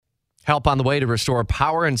Help on the way to restore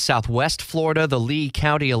power in Southwest Florida. The Lee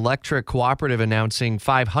County Electric Cooperative announcing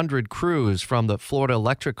 500 crews from the Florida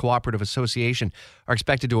Electric Cooperative Association are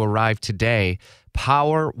expected to arrive today.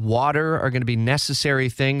 Power, water are going to be necessary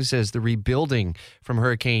things as the rebuilding from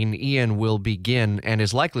Hurricane Ian will begin and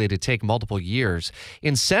is likely to take multiple years.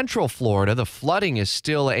 In Central Florida, the flooding is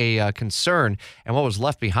still a concern and what was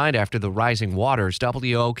left behind after the rising waters.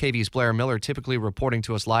 WOKV's Blair Miller, typically reporting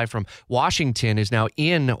to us live from Washington, is now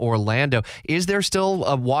in Orlando. Is there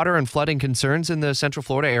still water and flooding concerns in the Central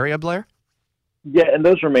Florida area, Blair? Yeah, and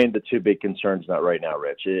those remain the two big concerns not right now,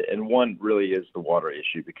 Rich. And one really is the water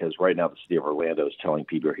issue, because right now the city of Orlando is telling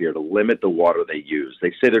people here to limit the water they use. They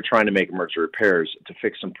say they're trying to make emergency repairs to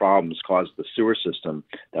fix some problems caused the sewer system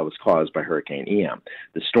that was caused by Hurricane Ian.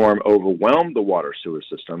 The storm overwhelmed the water sewer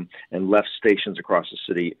system and left stations across the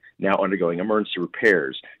city now undergoing emergency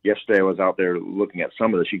repairs. Yesterday I was out there looking at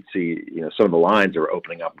some of this. You could see, some of the lines are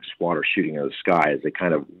opening up and just water shooting out of the sky as they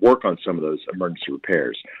kind of work on some of those emergency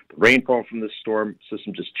repairs. The rainfall from this storm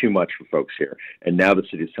system just too much for folks here. And now the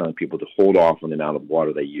city is telling people to hold off on the amount of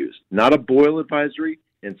water they use. Not a boil advisory.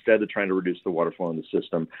 Instead, they're trying to reduce the water flow in the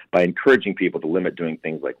system by encouraging people to limit doing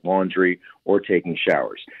things like laundry or taking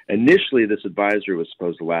showers. Initially, this advisory was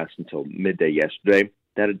supposed to last until midday yesterday.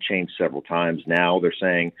 That had changed several times. Now they're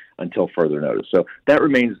saying until further notice. So that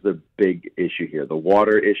remains the big issue here, the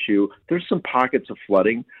water issue. There's some pockets of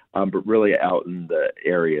flooding, but really out in the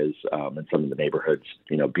areas and some of the neighborhoods,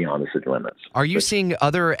 beyond the city limits. Are you seeing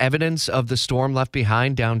other evidence of the storm left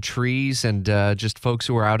behind, down trees, and just folks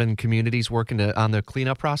who are out in communities working on the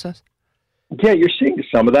cleanup process? Yeah, you're seeing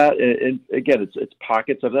some of that. And again, it's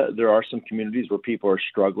pockets of that. There are some communities where people are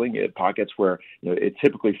struggling, pockets where it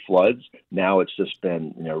typically floods. Now it's just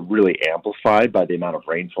been really amplified by the amount of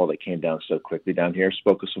rainfall that came down so quickly down here.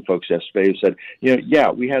 Spoke with some folks yesterday who said,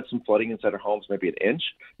 yeah, we had some flooding inside our homes, maybe an inch.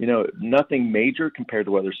 Nothing major compared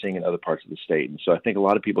to what they're seeing in other parts of the state. And so I think a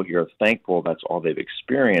lot of people here are thankful that's all they've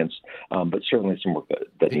experienced, but certainly some work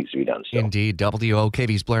that needs to be done still. Indeed.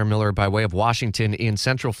 WOKV's Blair Miller by way of Washington in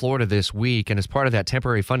Central Florida this week. And as part of that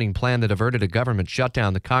temporary funding plan that averted a government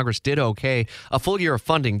shutdown, the Congress did okay a full year of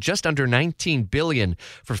funding, just under $19 billion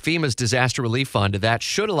for FEMA's disaster relief fund. That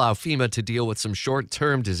should allow FEMA to deal with some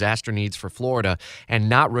short-term disaster needs for Florida and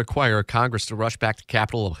not require Congress to rush back to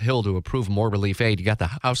Capitol Hill to approve more relief aid. You got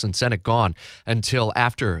the House and Senate gone until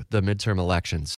after the midterm elections.